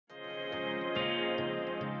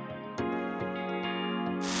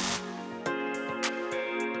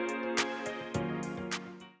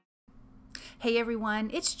Hey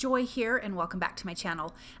everyone, it's Joy here and welcome back to my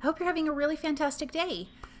channel. I hope you're having a really fantastic day.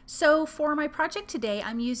 So for my project today,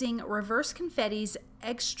 I'm using Reverse Confetti's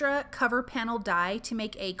Eggstra cover panel die to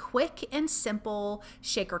make a quick and simple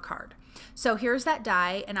shaker card. So here's that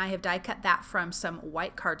die, and I have die cut that from some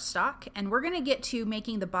white cardstock, and we're going to get to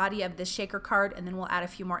making the body of this shaker card, and then we'll add a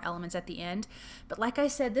few more elements at the end. But like I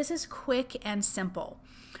said, this is quick and simple.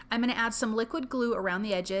 I'm going to add some liquid glue around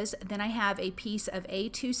the edges. Then I have a piece of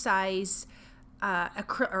A2 size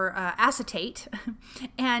acetate,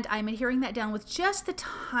 and I'm adhering that down with just the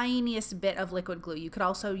tiniest bit of liquid glue. You could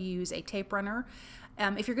also use a tape runner.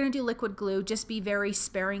 If you're going to do liquid glue, just be very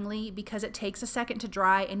sparingly because it takes a second to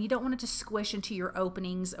dry and you don't want it to squish into your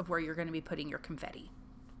openings of where you're going to be putting your confetti.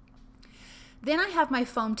 Then I have my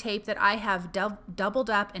foam tape that I have doubled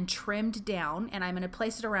up and trimmed down, and I'm going to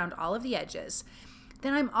place it around all of the edges.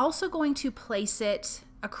 Then I'm also going to place it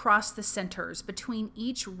across the centers between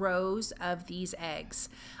each rows of these eggs.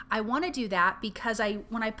 I want to do that because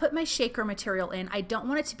when I put my shaker material in, I don't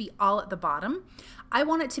want it to be all at the bottom. I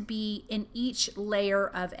want it to be in each layer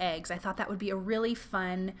of eggs. I thought that would be a really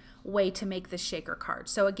fun way to make this shaker card.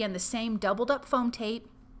 So again, the same doubled up foam tape.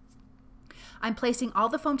 I'm placing all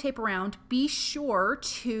the foam tape around. Be sure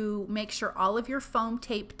to make sure all of your foam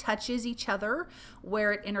tape touches each other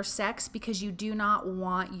where it intersects, because you do not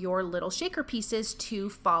want your little shaker pieces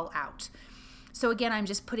to fall out. So again, I'm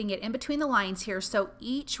just putting it in between the lines here, so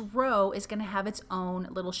each row is going to have its own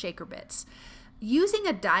little shaker bits. Using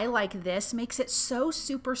a die like this makes it so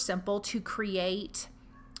super simple to create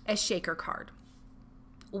a shaker card.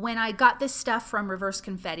 When I got this stuff from Reverse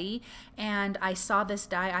Confetti and I saw this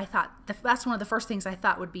die, I thought that's one of the first things I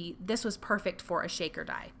thought would be, this was perfect for a shaker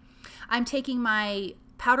die. I'm taking my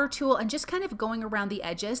powder tool and just kind of going around the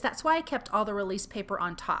edges. That's why I kept all the release paper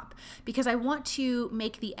on top, because I want to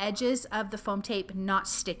make the edges of the foam tape not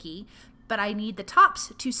sticky, but I need the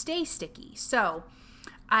tops to stay sticky. So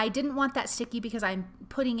I didn't want that sticky because I'm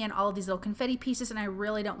putting in all of these little confetti pieces and I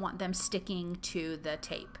really don't want them sticking to the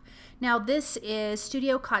tape. Now this is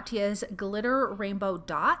Studio Katia's Glitter Rainbow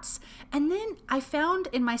Dots, and then I found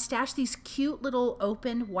in my stash these cute little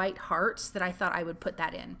open white hearts that I thought I would put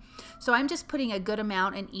that in. So I'm just putting a good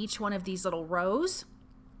amount in each one of these little rows.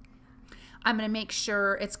 I'm going to make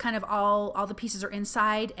sure it's kind of all the pieces are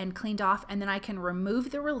inside and cleaned off, and then I can remove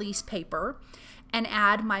the release paper and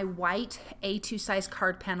add my white A2 size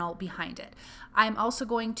card panel behind it. I'm also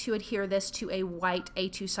going to adhere this to a white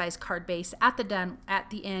A2 size card base at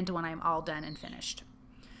the end when I'm all done and finished.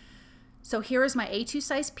 So here is my A2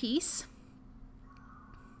 size piece.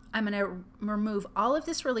 I'm going to remove all of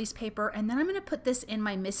this release paper, and then I'm going to put this in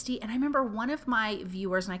my MISTI. And I remember one of my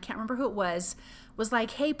viewers, and I can't remember who it was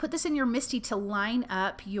like, hey, put this in your MISTI to line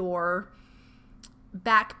up your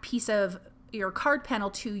back piece of your card panel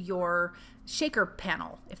to your shaker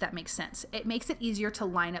panel, if that makes sense. It makes it easier to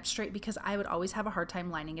line up straight, because I would always have a hard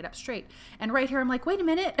time lining it up straight. And right here I'm like, wait a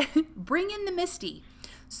minute, bring in the MISTI.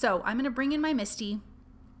 So I'm going to bring in my MISTI,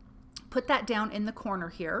 put that down in the corner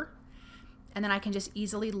here, and then I can just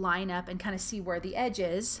easily line up and kind of see where the edge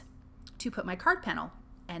is to put my card panel.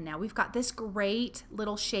 And now we've got this great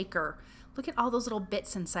little shaker. Look at all those little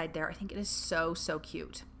bits inside there. I think it is so, so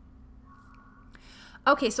cute.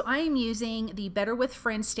 Okay, so I am using the Better with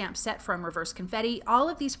Friends stamp set from Reverse Confetti. All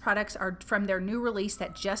of these products are from their new release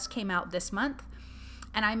that just came out this month.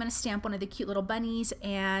 And I'm going to stamp one of the cute little bunnies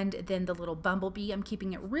and then the little bumblebee. I'm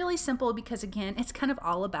keeping it really simple because, again, it's kind of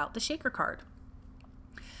all about the shaker card.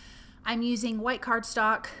 I'm using white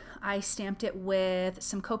cardstock. I stamped it with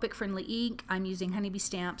some Copic friendly ink. I'm using Honeybee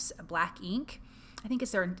Stamps black ink. I think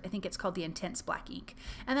it's called the Intense Black ink.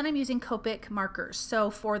 And then I'm using Copic markers.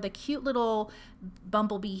 So for the cute little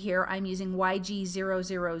bumblebee here, I'm using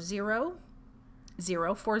YG000,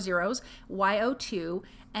 4 zeros, YO2,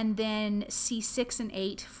 and then C6 and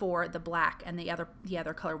 8 for the black, and the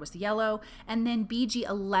other color was the yellow, and then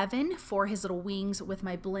BG11 for his little wings with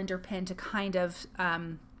my blender pen to kind of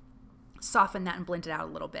soften that and blend it out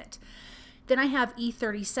a little bit. Then I have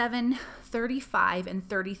E37, 35, and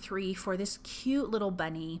 33 for this cute little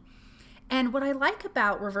bunny. And what I like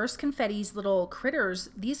about Reverse Confetti's little critters,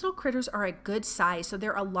 these little critters are a good size, so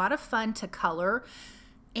they're a lot of fun to color.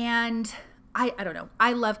 And I don't know,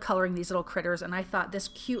 I love coloring these little critters, and I thought this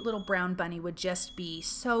cute little brown bunny would just be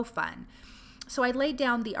so fun. So I laid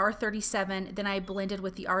down the R37, then I blended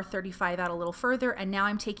with the R35 out a little further, and now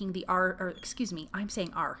I'm taking the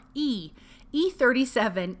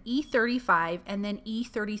E37, E35, and then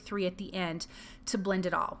E33 at the end to blend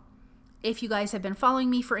it all. If you guys have been following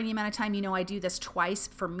me for any amount of time, you know I do this twice.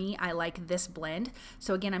 For me, I like this blend.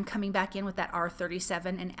 So again, I'm coming back in with that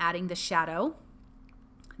R37 and adding the shadow.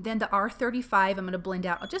 Then the R35, I'm going to blend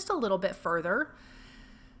out just a little bit further.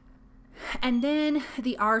 And then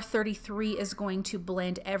the R33 is going to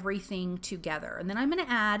blend everything together. And then I'm going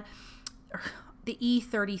to add the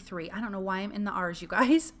E33. I don't know why I'm in the R's, you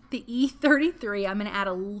guys. The E33, I'm going to add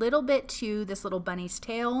a little bit to this little bunny's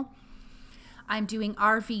tail. I'm doing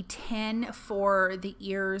RV10 for the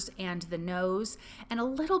ears and the nose, and a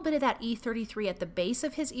little bit of that E33 at the base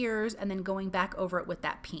of his ears, and then going back over it with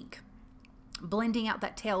that pink. Blending out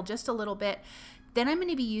that tail just a little bit. Then I'm going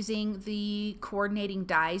to be using the coordinating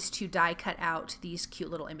dies to die cut out these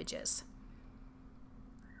cute little images.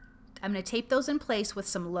 I'm going to tape those in place with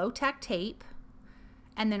some low tack tape,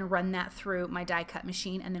 and then run that through my die cut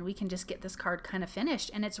machine, and then we can just get this card kind of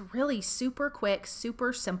finished. And it's really super quick,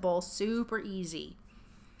 super simple, super easy.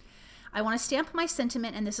 I want to stamp my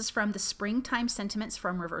sentiment, and this is from the Springtime Sentiments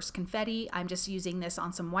from Reverse Confetti. I'm just using this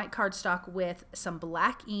on some white cardstock with some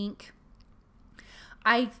black ink.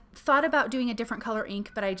 I thought about doing a different color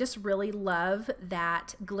ink, but I just really love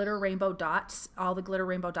that glitter rainbow dots, all the glitter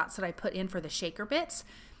rainbow dots that I put in for the shaker bits.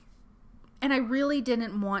 And I really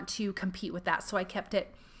didn't want to compete with that, so I kept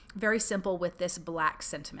it very simple with this black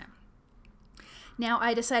sentiment. Now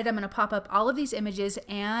I decided I'm going to pop up all of these images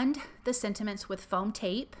and the sentiments with foam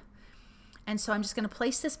tape. And so I'm just going to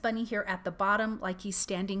place this bunny here at the bottom like he's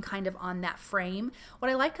standing kind of on that frame. What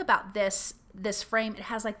I like about this frame, it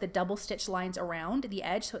has like the double stitch lines around the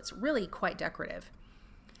edge, so it's really quite decorative.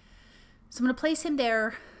 So I'm going to place him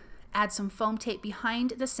there, add some foam tape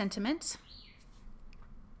behind the sentiment.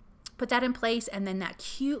 Put that in place, and then that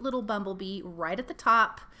cute little bumblebee right at the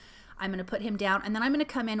top. I'm going to put him down, and then I'm going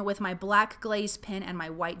to come in with my black glaze pen and my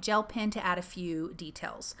white gel pen to add a few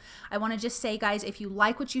details. I want to just say, guys, if you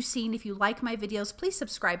like what you've seen, if you like my videos, please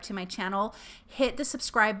subscribe to my channel. Hit the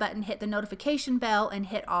subscribe button, hit the notification bell, and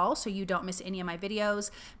hit all so you don't miss any of my videos.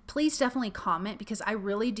 Please definitely comment, because I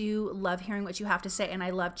really do love hearing what you have to say, and I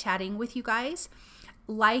love chatting with you guys.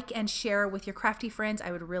 Like and share with your crafty friends.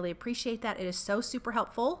 I would really appreciate that. It is so super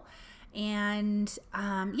helpful. And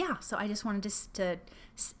yeah, so I just wanted to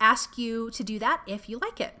ask you to do that if you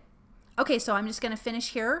like it. Okay, so I'm just going to finish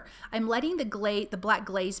here. I'm letting the black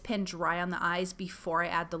glaze pen dry on the eyes before I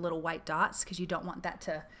add the little white dots, because you don't want that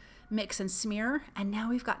to mix and smear. And now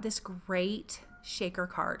we've got this great shaker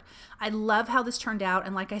card. I love how this turned out,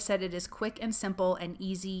 and like I said, it is quick and simple and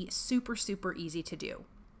easy, super, super easy to do.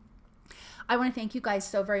 I want to thank you guys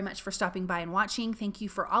so very much for stopping by and watching. Thank you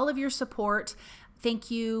for all of your support.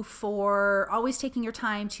 Thank you for always taking your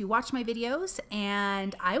time to watch my videos,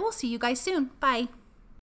 and I will see you guys soon. Bye.